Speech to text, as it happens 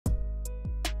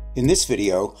In this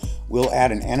video, we'll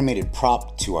add an animated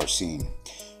prop to our scene.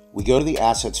 We go to the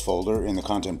Assets folder in the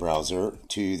content browser,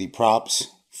 to the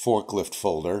Props Forklift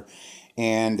folder,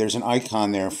 and there's an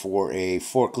icon there for a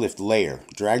forklift layer.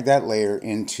 Drag that layer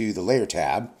into the Layer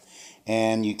tab,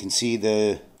 and you can see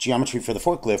the geometry for the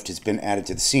forklift has been added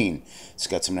to the scene. It's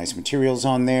got some nice materials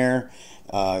on there.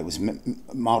 It was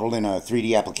modeled in a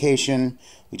 3D application.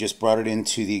 We just brought it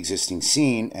into the existing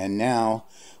scene, and now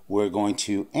we're going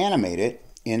to animate it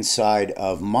inside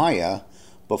of Maya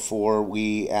before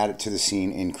we add it to the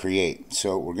scene in Create.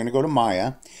 So we're going to go to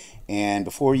Maya, and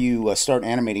before you start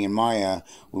animating in Maya,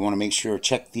 we want to make sure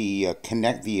check the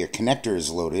connector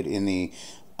is loaded in the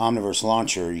Omniverse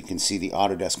launcher. You can see the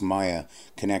Autodesk Maya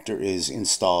Connector is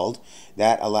installed.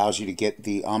 That allows you to get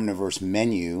the Omniverse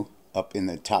menu up in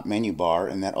the top menu bar,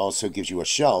 and that also gives you a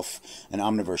shelf, an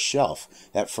Omniverse shelf.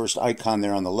 That first icon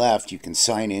there on the left, you can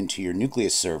sign into your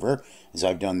Nucleus server, as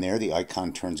I've done there. The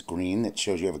icon turns green. That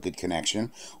shows you have a good connection.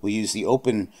 We'll use the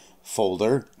Open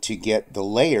folder to get the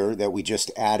layer that we just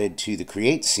added to the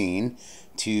Create scene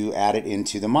to add it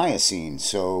into the Maya scene.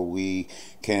 So we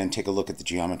can take a look at the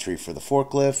geometry for the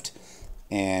forklift,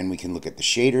 and we can look at the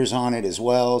shaders on it as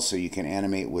well, so you can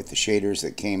animate with the shaders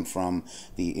that came from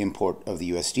the import of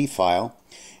the USD file.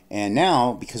 And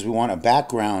now, because we want a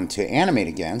background to animate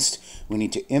against, we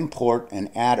need to import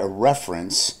and add a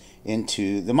reference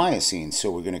into the Maya scene.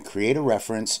 So we're going to create a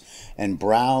reference and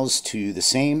browse to the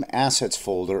same assets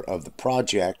folder of the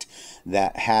project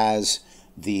that has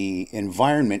the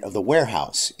environment of the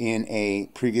warehouse in a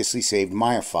previously saved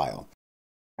Maya file.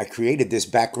 I created this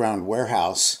background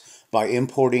warehouse by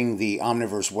importing the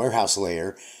Omniverse warehouse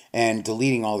layer and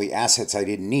deleting all the assets I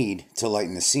didn't need to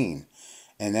lighten the scene.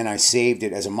 And then I saved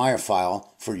it as a Maya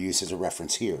file for use as a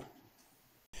reference here.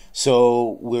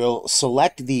 So we'll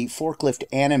select the forklift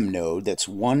anim node that's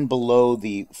one below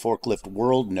the forklift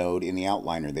world node in the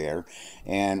outliner there,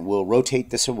 and we'll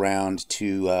rotate this around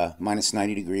to minus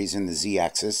 90 degrees in the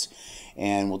z-axis,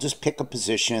 and we'll just pick a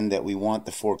position that we want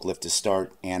the forklift to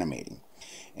start animating.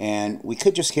 And we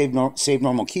could just save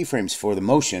normal keyframes for the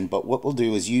motion, but what we'll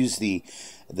do is use the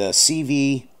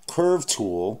CV curve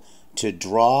tool to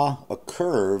draw a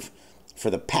curve for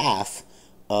the path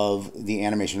of the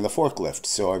animation of the forklift.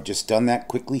 So I've just done that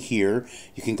quickly here.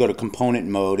 You can go to component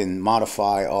mode and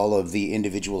modify all of the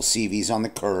individual CVs on the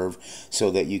curve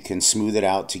so that you can smooth it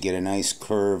out to get a nice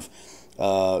curve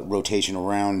rotation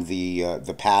around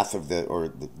the path of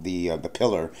the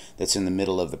pillar that's in the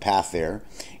middle of the path there.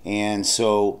 And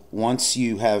so once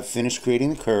you have finished creating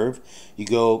the curve, you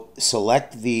go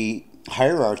select the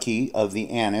hierarchy of the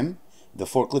anim, the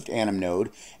forklift anim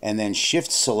node, and then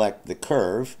shift select the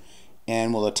curve,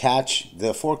 and we'll attach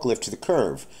the forklift to the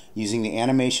curve. Using the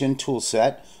animation tool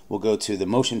set, we'll go to the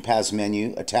motion paths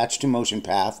menu, attach to motion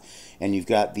path, and you've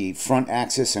got the front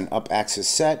axis and up axis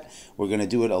set. We're going to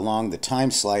do it along the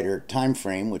time slider time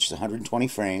frame, which is 120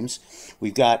 frames.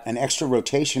 We've got an extra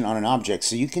rotation on an object,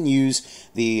 so you can use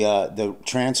the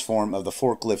transform of the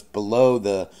forklift below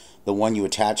the one you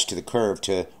attach to the curve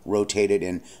to rotate it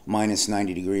in minus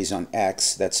 90 degrees on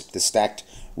X. That's the stacked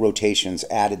rotations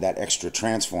added that extra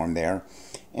transform there.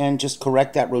 And just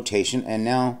correct that rotation, and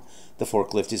now the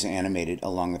forklift is animated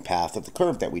along the path of the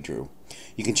curve that we drew.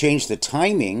 You can change the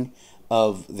timing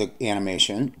of the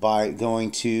animation by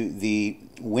going to the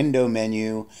window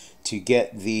menu to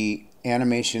get the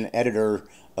animation editor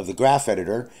of the graph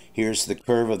editor. Here's the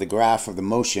curve of the graph of the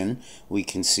motion. We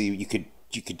can see you could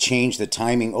change the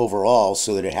timing overall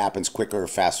so that it happens quicker or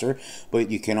faster, but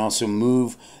you can also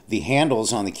move the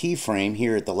handles on the keyframe.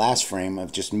 Here at the last frame,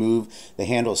 I've just moved the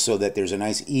handles so that there's a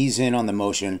nice ease in on the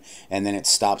motion, and then it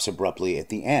stops abruptly at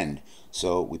the end.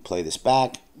 So we play this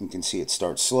back. You can see it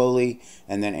starts slowly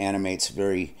and then animates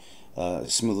very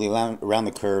smoothly around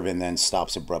the curve, and then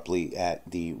stops abruptly at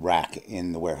the rack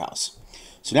in the warehouse.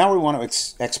 So now we want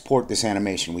to export this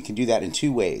animation. We can do that in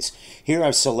two ways. Here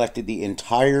I've selected the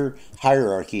entire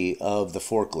hierarchy of the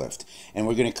forklift, and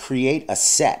we're going to create a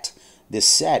set. This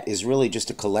set is really just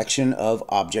a collection of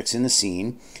objects in the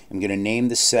scene. I'm going to name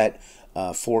the set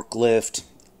forklift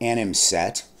anim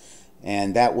set,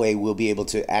 and that way we'll be able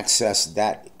to access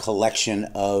that collection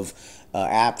of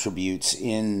attributes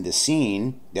in the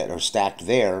scene that are stacked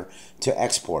there to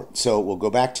export. So we'll go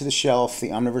back to the shelf,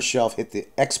 the Omniverse shelf, hit the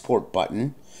export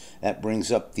button. That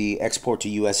brings up the export to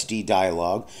USD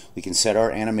dialog. We can set our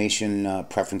animation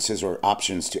preferences or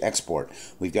options to export.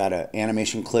 We've got an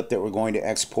animation clip that we're going to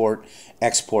export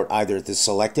either the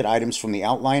selected items from the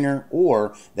outliner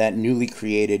or that newly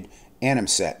created anim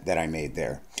set that I made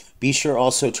there. Be sure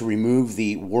also to remove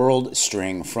the world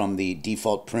string from the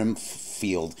default prim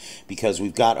field because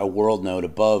we've got a world node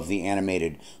above the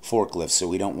animated forklift, so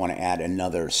we don't want to add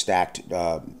another stacked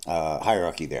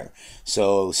hierarchy there.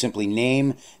 So simply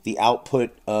name the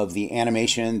output of the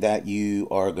animation that you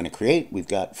are going to create. We've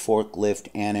got forklift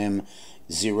anim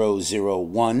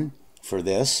 001 for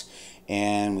this,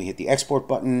 and we hit the export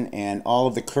button, and all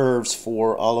of the curves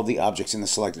for all of the objects in the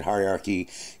selected hierarchy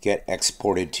get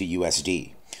exported to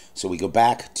USD. So we go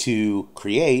back to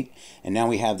create, and now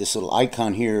we have this little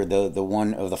icon here, the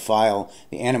one of the file,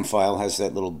 the anim file has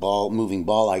that little ball, moving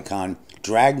ball icon.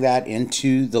 Drag that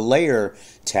into the layer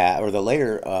tab or the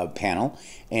layer panel,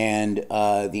 and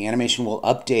the animation will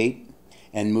update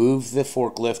and move the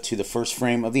forklift to the first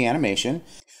frame of the animation.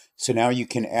 So now you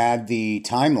can add the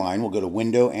timeline. We'll go to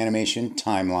Window, Animation,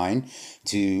 Timeline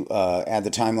to add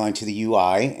the timeline to the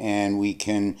UI, and we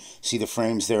can see the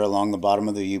frames there along the bottom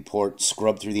of the viewport.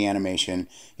 Scrub through the animation.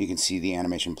 You can see the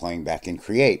animation playing back in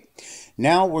Create.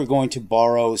 Now we're going to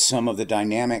borrow some of the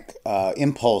dynamic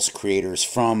impulse creators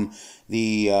from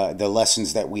the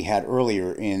lessons that we had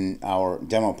earlier in our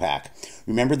demo pack.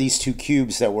 Remember these two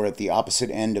cubes that were at the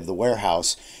opposite end of the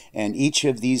warehouse, and each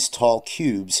of these tall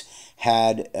cubes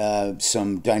had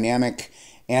some dynamic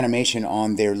animation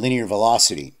on their linear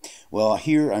velocity. Well,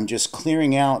 here I'm just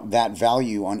clearing out that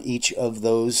value on each of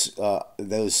those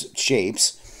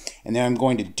shapes, and then I'm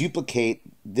going to duplicate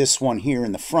this one here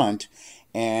in the front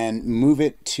and move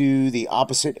it to the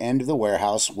opposite end of the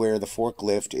warehouse where the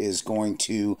forklift is going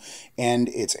to end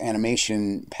its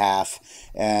animation path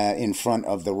in front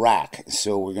of the rack.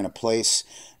 So we're going to place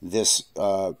this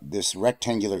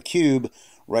rectangular cube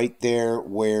right there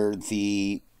where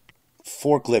the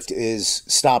forklift is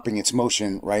stopping its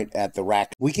motion, right at the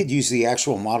rack. We could use the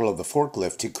actual model of the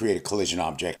forklift to create a collision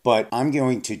object, but I'm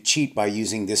going to cheat by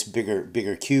using this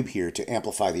bigger cube here to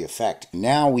amplify the effect.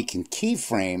 Now we can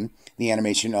keyframe the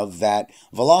animation of that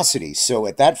velocity. So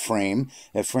at that frame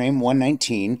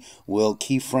 119, we'll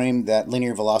keyframe that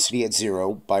linear velocity at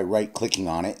 0 by right-clicking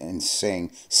on it and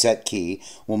saying set key.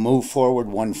 We'll move forward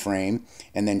one frame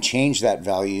and then change that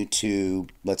value to,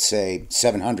 let's say,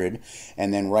 700,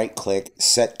 and then right-click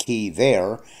set key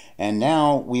there. And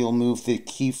now we'll move the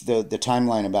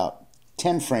timeline about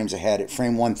 10 frames ahead. At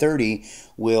frame 130,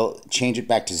 we'll change it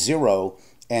back to 0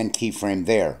 and keyframe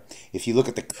there. If you look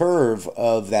at the curve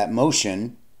of that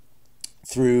motion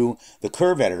through the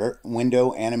curve editor,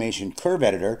 Window, Animation, Curve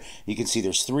Editor, you can see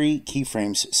there's 3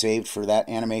 keyframes saved for that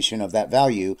animation of that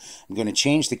value. I'm going to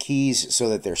change the keys so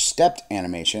that they're stepped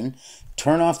animation,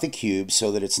 turn off the cube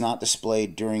so that it's not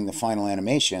displayed during the final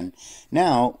animation.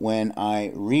 Now, when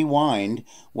I rewind,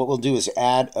 what we'll do is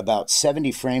add about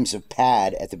 70 frames of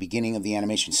pad at the beginning of the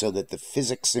animation so that the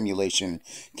physics simulation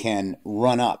can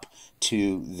run up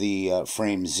to the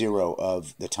frame 0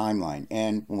 of the timeline.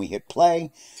 And when we hit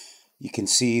play, you can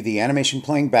see the animation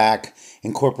playing back,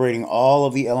 incorporating all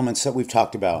of the elements that we've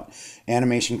talked about.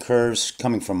 Animation curves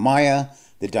coming from Maya,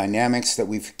 the dynamics that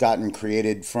we've gotten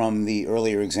created from the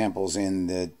earlier examples in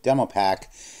the demo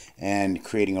pack, and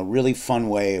creating a really fun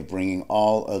way of bringing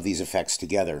all of these effects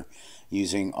together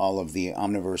using all of the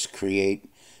Omniverse Create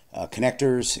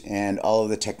connectors and all of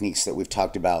the techniques that we've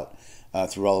talked about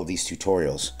through all of these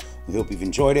tutorials. We hope you've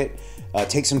enjoyed it.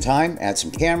 Take some time, add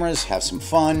some cameras, have some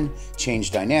fun,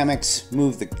 change dynamics,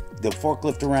 move the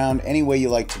forklift around any way you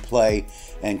like to play,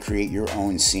 and create your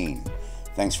own scene.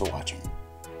 Thanks for watching.